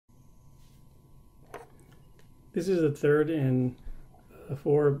This is the third in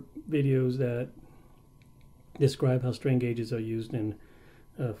 4 videos that describe how strain gauges are used in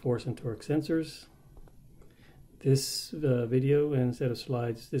force and torque sensors. This video and set of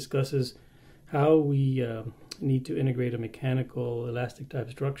slides discusses how we need to integrate a mechanical elastic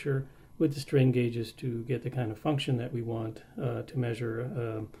type structure with the strain gauges to get the kind of function that we want to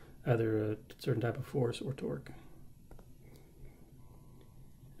measure either a certain type of force or torque.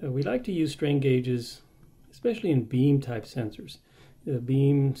 We like to use strain gauges especially in beam type sensors. The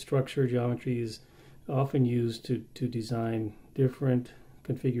beam structure geometry is often used to design different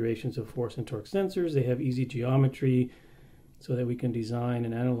configurations of force and torque sensors. They have easy geometry so that we can design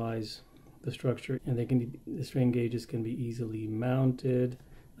and analyze the structure, and the strain gauges can be easily mounted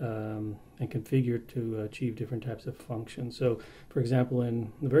and configured to achieve different types of functions. So, for example,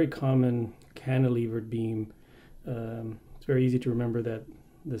 in the very common cantilevered beam, it's very easy to remember that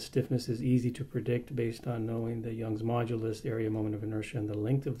the stiffness is easy to predict based on knowing the Young's modulus, the area moment of inertia, and the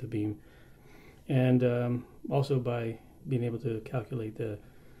length of the beam. And also by being able to calculate the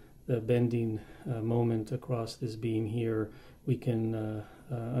bending moment across this beam here, we can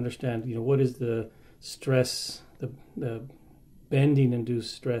understand, what is the stress, the bending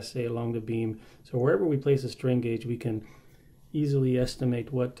induced stress, say, along the beam. So wherever we place a strain gauge, we can easily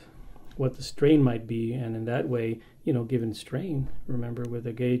estimate what the strain might be, and in that way, given strain, remember with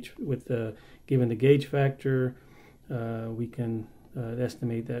a gauge, given the gauge factor, we can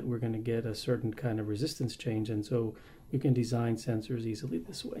estimate that we're going to get a certain kind of resistance change, and so we can design sensors easily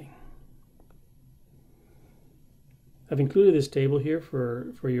this way. I've included this table here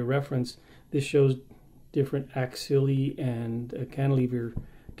for your reference. This shows different axially and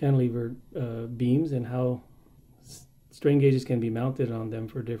cantilever beams and how strain gauges can be mounted on them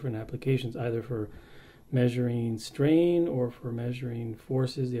for different applications, either for measuring strain or for measuring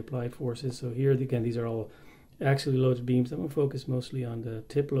forces, the applied forces. So here again, these are all axially loaded beams. I'm going to focus mostly on the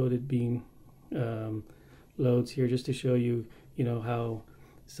tip loaded beam loads here, just to show you, how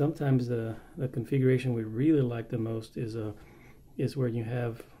sometimes the configuration we really like the most is where you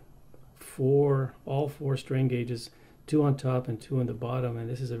have all four strain gauges, 2 on top and 2 on the bottom, and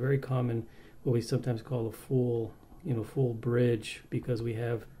this is a very common, what we sometimes call a full bridge, because we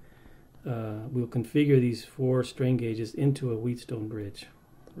have we'll configure these 4 strain gauges into a Wheatstone bridge,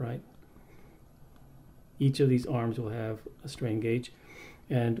 right? Each of these arms will have a strain gauge,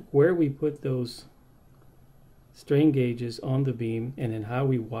 and where we put those strain gauges on the beam and then how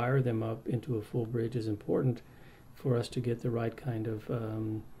we wire them up into a full bridge is important for us to get the right kind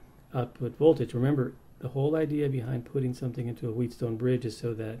of output voltage. Remember, the whole idea behind putting something into a Wheatstone bridge is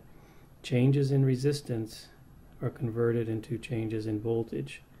so that changes in resistance are converted into changes in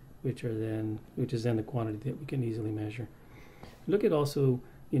voltage, which is then the quantity that we can easily measure. Look at also,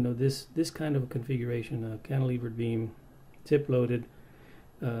 this kind of a configuration, a cantilevered beam, tip loaded.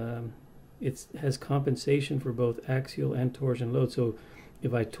 It has compensation for both axial and torsion load. So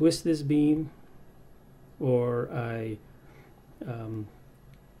if I twist this beam, or I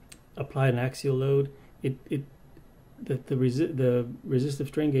apply an axial load, the resistive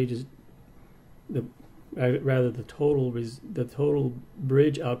strain gauge is the total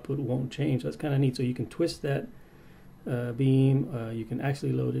bridge output won't change. That's kind of neat. So you can twist that beam, you can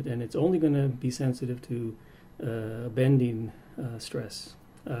axially load it, and it's only going to be sensitive to bending stress.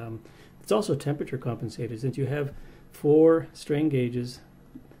 It's also temperature compensated. Since you have 4 strain gauges,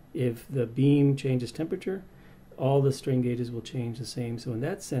 if the beam changes temperature, all the strain gauges will change the same. So in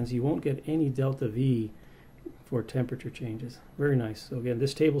that sense, you won't get any delta V for temperature changes. Very nice. So again,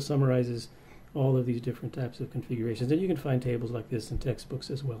 this table summarizes all of these different types of configurations, and you can find tables like this in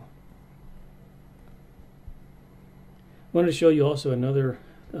textbooks as well. I wanted to show you also another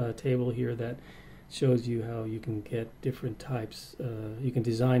table here that shows you how you can get different types, you can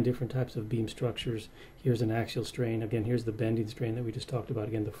design different types of beam structures. Here's an axial strain. Again, here's the bending strain that we just talked about.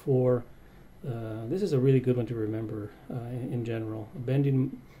 Again, the 4. This is a really good one to remember in general.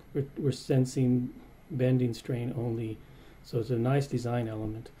 We're sensing bending strain only, so it's a nice design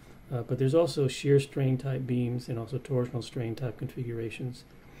element. But there's also shear strain type beams and also torsional strain type configurations.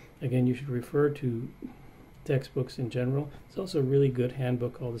 Again, you should refer to textbooks in general. It's also a really good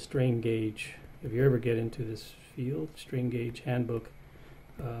handbook called the Strain Gauge. If you ever get into this field, Strain Gauge Handbook,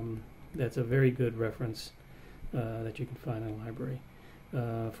 that's a very good reference that you can find in the library.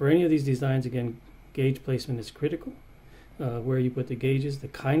 For any of these designs, again, gauge placement is critical. Where you put the gauges, the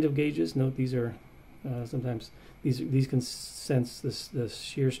kind of gauges. Note these are sometimes these can sense the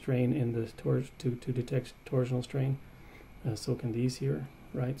shear strain in the to detect torsional strain. So can these here,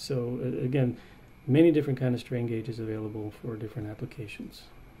 right? So again, many different kind of strain gauges available for different applications.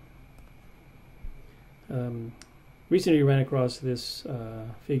 Recently ran across this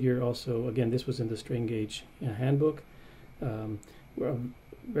figure also. Again, this was in the strain gauge handbook. We're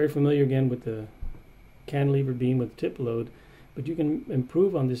very familiar again with the cantilever beam with tip load, but you can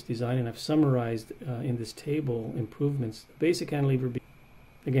improve on this design, and I've summarized in this table improvements. The basic cantilever beam,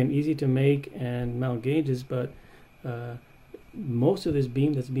 again, easy to make and mount gauges, but most of this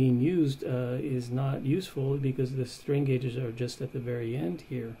beam that's being used is not useful because the strain gauges are just at the very end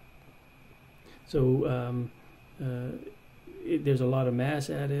here. So there's a lot of mass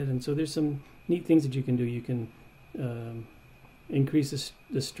added, and so there's some neat things that you can do. You can increase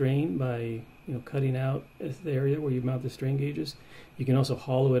the strain by cutting out the area where you mount the strain gauges. You can also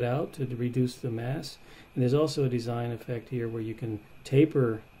hollow it out to reduce the mass, and there's also a design effect here where you can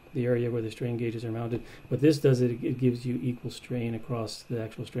taper the area where the strain gauges are mounted. What this does is it gives you equal strain across the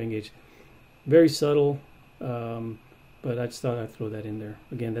actual strain gauge. Very subtle, but I just thought I'd throw that in there.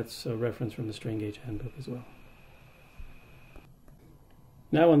 Again, that's a reference from the strain gauge handbook as well.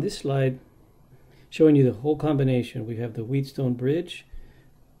 Now on this slide, showing you the whole combination. We have the Wheatstone bridge,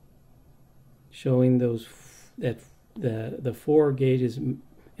 showing those the 4 gauges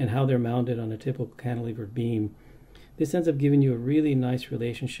and how they're mounted on a typical cantilevered beam. This ends up giving you a really nice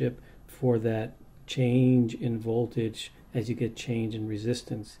relationship for that change in voltage as you get change in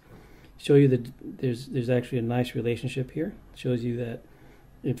resistance. Show you that there's actually a nice relationship here. Shows you that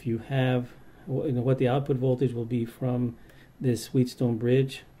if you have what the output voltage will be from this Wheatstone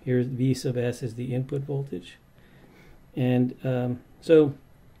bridge. Here's V sub S is the input voltage, and so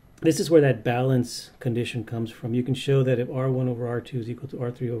this is where that balance condition comes from. You can show that if R1 over R2 is equal to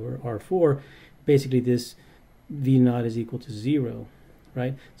R3 over R4, basically this V naught is equal to 0,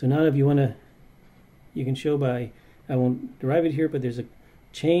 right? So now if you want to, you can show by, I won't derive it here, but there's a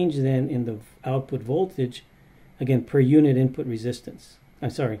change then in the output voltage, again, per unit input resistance.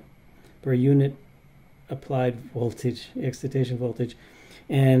 Per unit applied voltage, excitation voltage.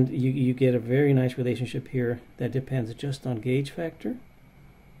 And you get a very nice relationship here that depends just on gauge factor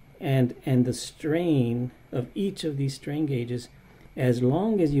and the strain of each of these strain gauges, as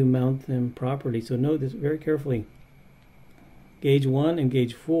long as you mount them properly. So note this very carefully. Gauge 1 and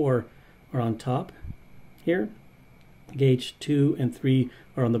gauge 4 are on top here. Gauge 2 and 3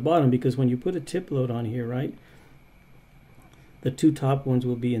 are on the bottom, because when you put a tip load on here, right, the 2 top ones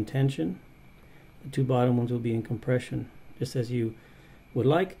will be in tension, the 2 bottom ones will be in compression, just as you would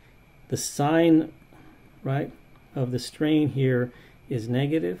like. The sign, right, of the strain here is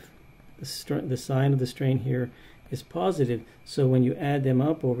negative. The sign of the strain here is positive. So when you add them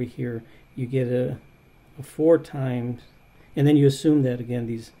up over here, you get a 4 times, and then you assume that, again,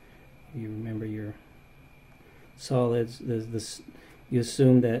 these, you remember your solids, you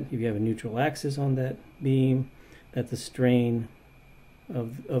assume that if you have a neutral axis on that beam, that the strain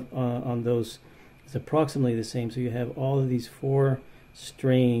on those is approximately the same. So you have all of these 4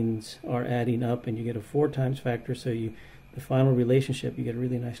 strains are adding up, and you get a 4 times factor. So the final relationship, you get a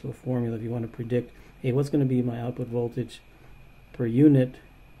really nice little formula if you want to predict, hey, what's going to be my output voltage per unit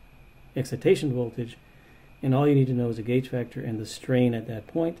excitation voltage, and all you need to know is the gauge factor and the strain at that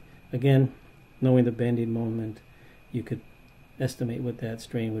point. Again, knowing the bending moment, you could estimate what that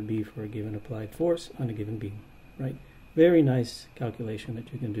strain would be for a given applied force on a given beam, right? Very nice calculation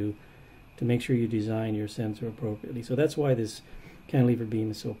that you can do to make sure you design your sensor appropriately. So that's why this cantilever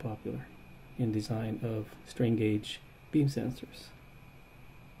beam is so popular in design of strain gauge beam sensors.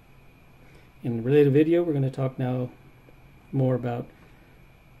 In the related video, we're going to talk now more about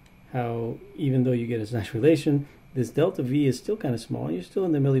how, even though you get a nice relation, this delta V is still kind of small. You're still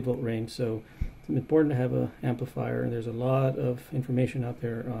in the millivolt range, so it's important to have an amplifier, and there's a lot of information out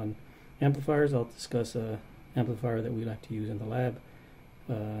there on amplifiers. I'll discuss an amplifier that we like to use in the lab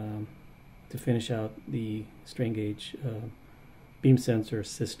to finish out the strain gauge beam sensor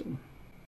system.